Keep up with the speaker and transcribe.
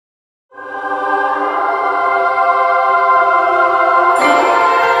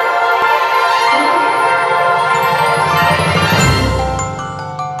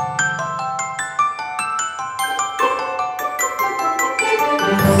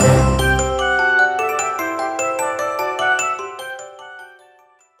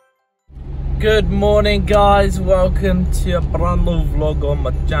Good morning, guys. Welcome to a brand new vlog on my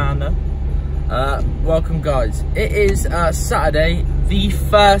channel. Welcome, guys. It is Saturday, the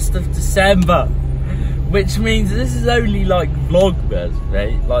 1st of December, which means this is only like Vlogmas,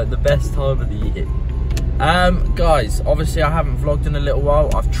 mate, like the best time of the year. Guys, obviously I haven't vlogged in a little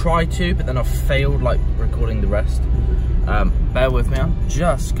while. I've tried to, but then I've failed like recording the rest. Bear with me, I'm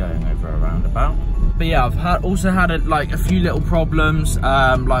just going over a roundabout. But yeah, I've also had a few little problems.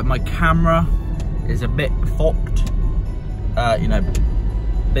 Like my camera is a bit fucked, you know,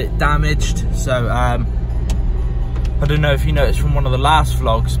 a bit damaged. So I don't know if you noticed from one of the last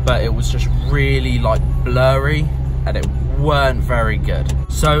vlogs, but it was just really like blurry and it weren't very good.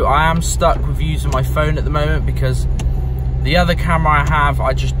 So I am stuck with using my phone at the moment because the other camera I have,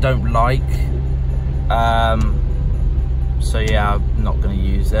 I just don't like. So yeah, I'm not gonna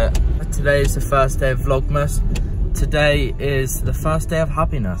use it. Today is the first day of Vlogmas. Today is the first day of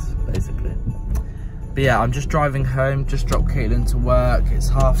happiness, basically. But yeah, I'm just driving home, just dropped Caitlin to work. It's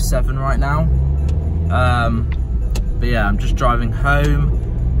 7:30 right now. But yeah, I'm just driving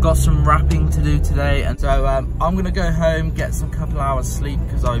home. Got some wrapping to do today. And so I'm gonna go home, get some couple hours sleep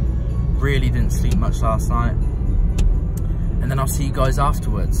because I really didn't sleep much last night. And then I'll see you guys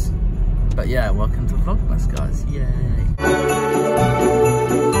afterwards. But yeah, welcome to Vlogmas, guys. Yay.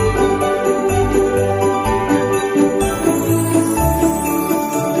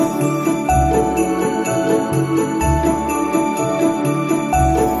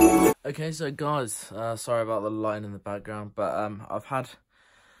 Okay, so guys, sorry about the line in the background, but I've had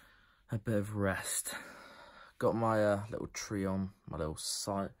a bit of rest. Got my little tree on my little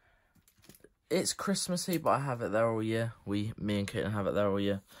site. It's Christmassy, but I have it there all year. Me and Caitlin have it there all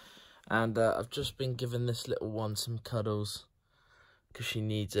year. And I've just been giving this little one some cuddles because she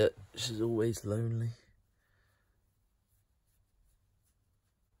needs it. She's always lonely.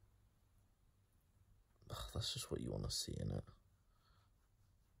 Ugh, that's just what you want to see, innit?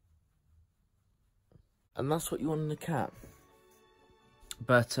 And that's what you want in a cat.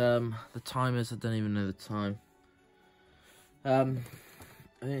 But the time is, I don't even know the time. I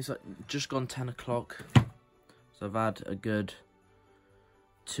think it's like just gone 10 o'clock. So I've had a good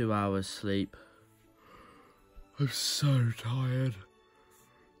 2 hours sleep. I'm so tired.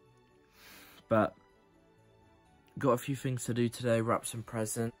 But got a few things to do today, wrap some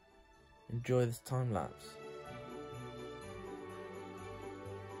presents. Enjoy this time lapse.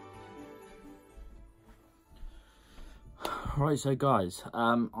 Right, so guys,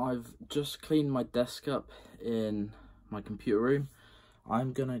 I've just cleaned my desk up in my computer room.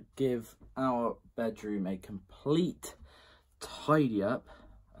 I'm gonna give our bedroom a complete tidy up.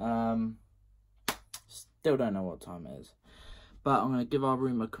 Still don't know what time it is, but I'm gonna give our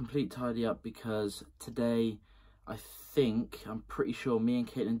room a complete tidy up because today, I'm pretty sure me and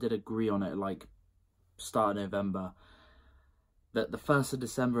Caitlin did agree on it, like start of November, that the 1st of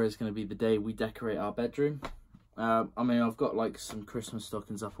December is going to be the day we decorate our bedroom. I mean, I've got like some Christmas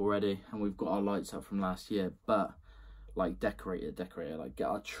stockings up already, and we've got our lights up from last year, but like decorate it, like get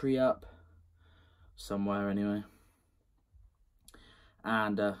our tree up somewhere anyway.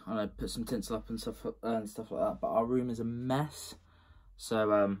 And I'm gonna put some tinsel up and stuff like that. But our room is a mess,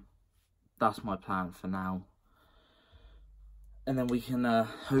 so that's my plan for now. And then we can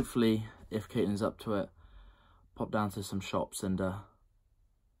hopefully, if Caitlin's up to it, pop down to some shops and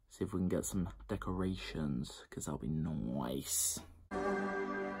see if we can get some decorations, because that'll be nice.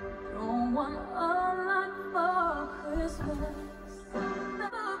 Don't want a lot for Christmas.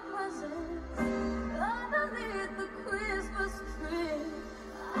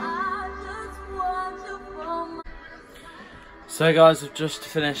 So guys, I've just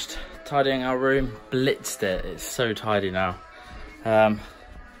finished tidying our room, blitzed it, it's so tidy now.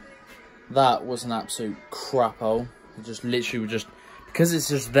 That was an absolute crap hole. It just literally because it's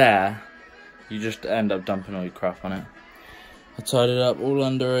just there, you just end up dumping all your crap on it. I tidied it up all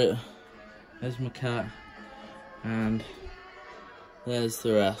under it. There's my cat, and there's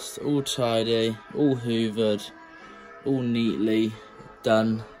the rest. All tidy, all hoovered, all neatly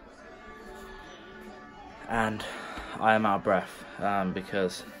done. And I am out of breath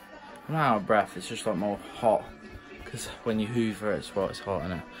because I'm not out of breath. It's just like more hot because when you hoover it's hot,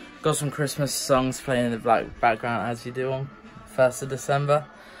 innit? Got some Christmas songs playing in the background as you do on 1st of December.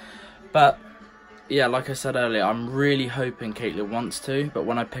 But yeah, like I said earlier, I'm really hoping Caitlin wants to. But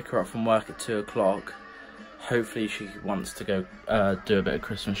when I pick her up from work at 2 o'clock, hopefully she wants to go do a bit of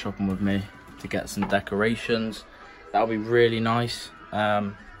Christmas shopping with me to get some decorations. That'll be really nice.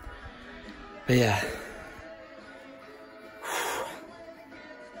 But yeah.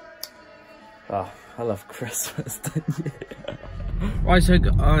 Oh, I love Christmas, don't you? Right, so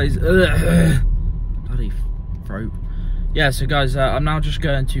guys, bloody throat. Yeah, so guys, I'm now just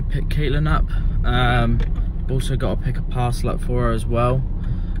going to pick Caitlin up. Also got to pick a parcel up for her as well.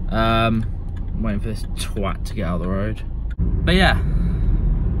 I'm waiting for this twat to get out of the road. But yeah,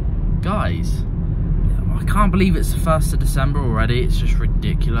 guys, I can't believe it's the 1st of December already. It's just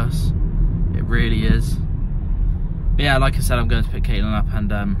ridiculous. It really is. But yeah, like I said, I'm going to pick Caitlin up and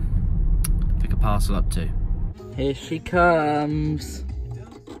pick a parcel up too. Here she comes.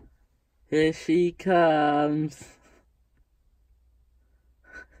 Here she comes.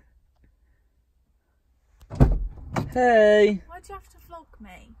 Hey. Why'd you have to vlog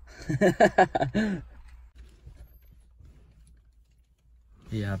me?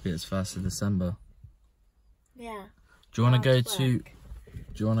 Are you happy it's 1st of December? Yeah. Do you want to go to? Do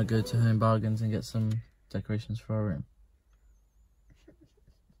you want to go to Home Bargains and get some decorations for our room?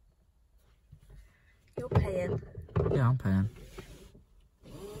 You're paying. Yeah, I'm paying.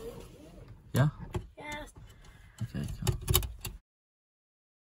 Yeah? Yes. Okay,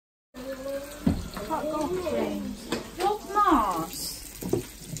 Fuck off, James. Vlogmas.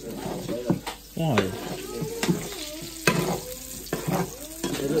 Why?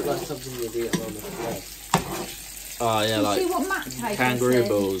 They look like something you'd eat on the floor. Oh yeah, You like see what Matt tagged kangaroo us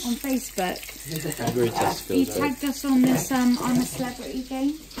balls. on Facebook? Kangaroo testicles. He tagged us on this I'm a Celebrity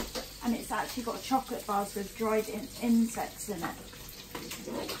game, and it's actually got chocolate bars with dried insects in it.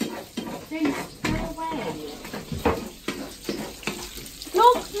 James, go away.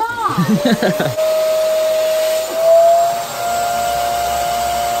 Vlogmas!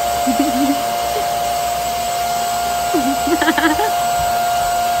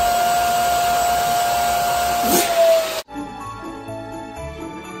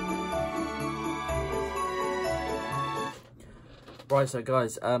 Right, so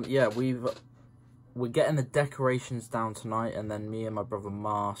guys, yeah, we're getting the decorations down tonight, and then me and my brother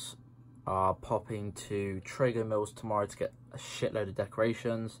Mars are popping to Traeger Mills tomorrow to get a shitload of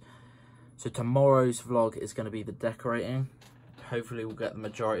decorations. So tomorrow's vlog is going to be the decorating. Hopefully we'll get the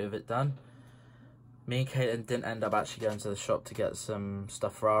majority of it done. Me and Caitlin didn't end up actually going to the shop to get some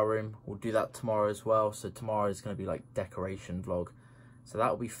stuff for our room. We'll do that tomorrow as well. So tomorrow is going to be like decoration vlog. So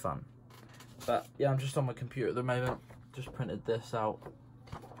that'll be fun. But yeah, I'm just on my computer at the moment. Just printed this out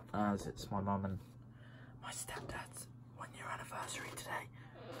as it's my mum and my stepdad's 1-year anniversary today.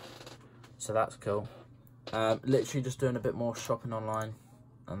 So that's cool. Literally just doing a bit more shopping online,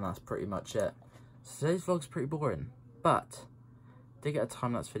 and that's pretty much it. So today's vlog's pretty boring, but I did get a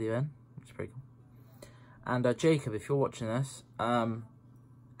time-lapse video in, which is pretty cool. And Jacob, if you're watching this, come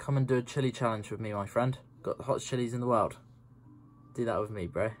and do a chili challenge with me, my friend. Got the hottest chilies in the world. Do that with me,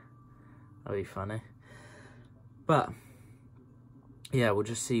 bro. That'd be funny. But yeah, we'll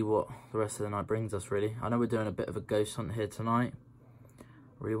just see what the rest of the night brings us, really. I know we're doing a bit of a ghost hunt here tonight. I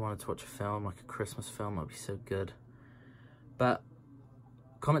really wanted to watch a film, like a Christmas film. That'd be so good. But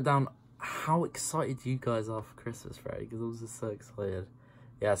comment down how excited you guys are for Christmas, right? Because I was just so excited.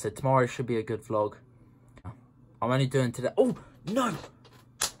 Yeah, so tomorrow should be a good vlog. I'm only doing today. Oh, no!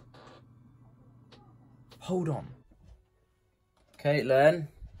 Hold on. Caitlin.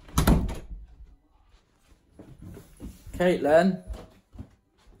 Caitlin.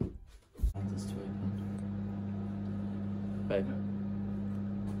 Babe.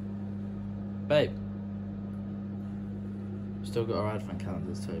 Babe. Still got our advent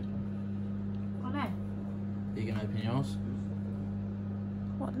calendars to open. I know. Are you going to open yours?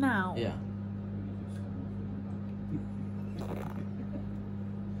 What now? Yeah.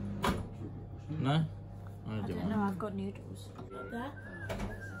 No? I don't know, I've got noodles. Up there?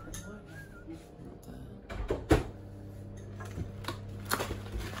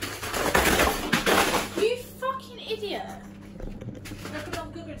 You fucking idiot!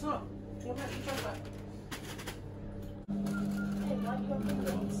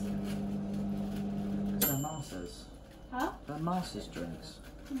 They're Mars's. Huh? They're Mars's drinks.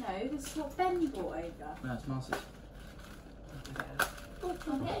 No, this is what Ben brought over. No, it's Mars's. Oh,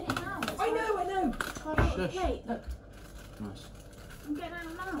 I'm getting it now. I know. Shush. Wait, look. Nice. I'm getting it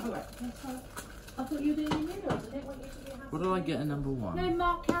now. I thought you were doing your noodles. I didn't want you to be happy. What did I get in number 1? No,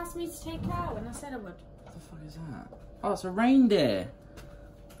 Mark asked me to take it out and I said I would. What the fuck is that? Oh, it's a reindeer.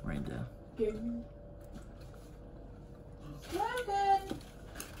 Reindeer. Dragon!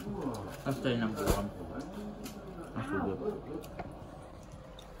 That's day number 1. That's all good.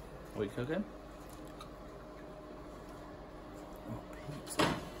 Are we cooking? Oh, pizza.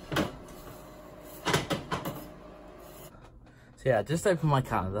 So yeah, just opened my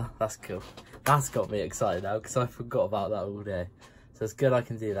calendar. That's cool. That's got me excited now because I forgot about that all day. So it's good I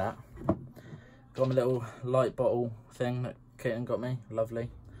can do that. Got my little light bottle thing that Caitlin got me, lovely.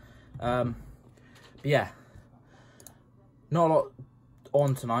 But yeah, not a lot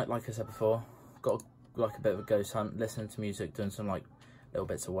on tonight, like I said before. Got like a bit of a ghost hunt, listening to music, doing some like little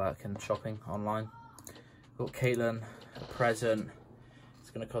bits of work and shopping online. Got Caitlin a present. It's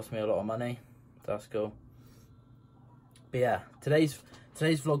gonna cost me a lot of money. That's cool. But yeah, today's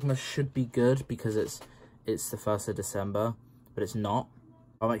Vlogmas should be good because it's the 1st of December, but it's not.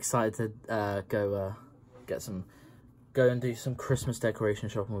 I'm excited to go and do some Christmas decoration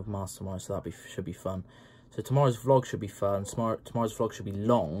shopping with Mars tomorrow, so should be fun. So tomorrow's vlog should be fun. Tomorrow's vlog should be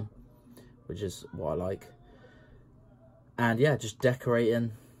long, which is what I like. And yeah, just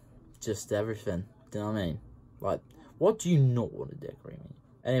decorating, just everything. Do you know what I mean? Like, what do you not want to decorate me?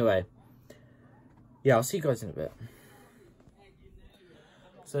 Anyway, yeah, I'll see you guys in a bit.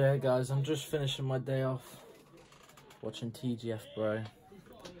 So yeah, guys, I'm just finishing my day off, watching TGF, bro.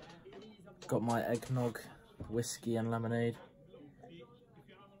 Got my eggnog, whiskey and lemonade.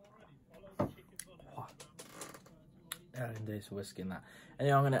 Yeah, I can do some whiskey and that.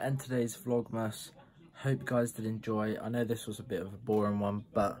 Anyway, I'm going to end today's Vlogmas. Hope you guys did enjoy. I know this was a bit of a boring one,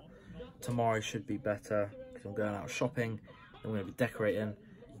 but tomorrow should be better because I'm going out shopping. I'm going to be decorating,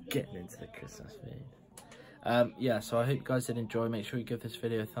 getting into the Christmas mood. Yeah, so I hope you guys did enjoy. Make sure you give this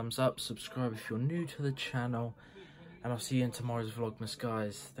video a thumbs up. Subscribe if you're new to the channel. And I'll see you in tomorrow's Vlogmas,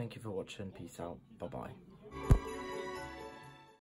 guys. Thank you for watching. Peace out. Bye-bye.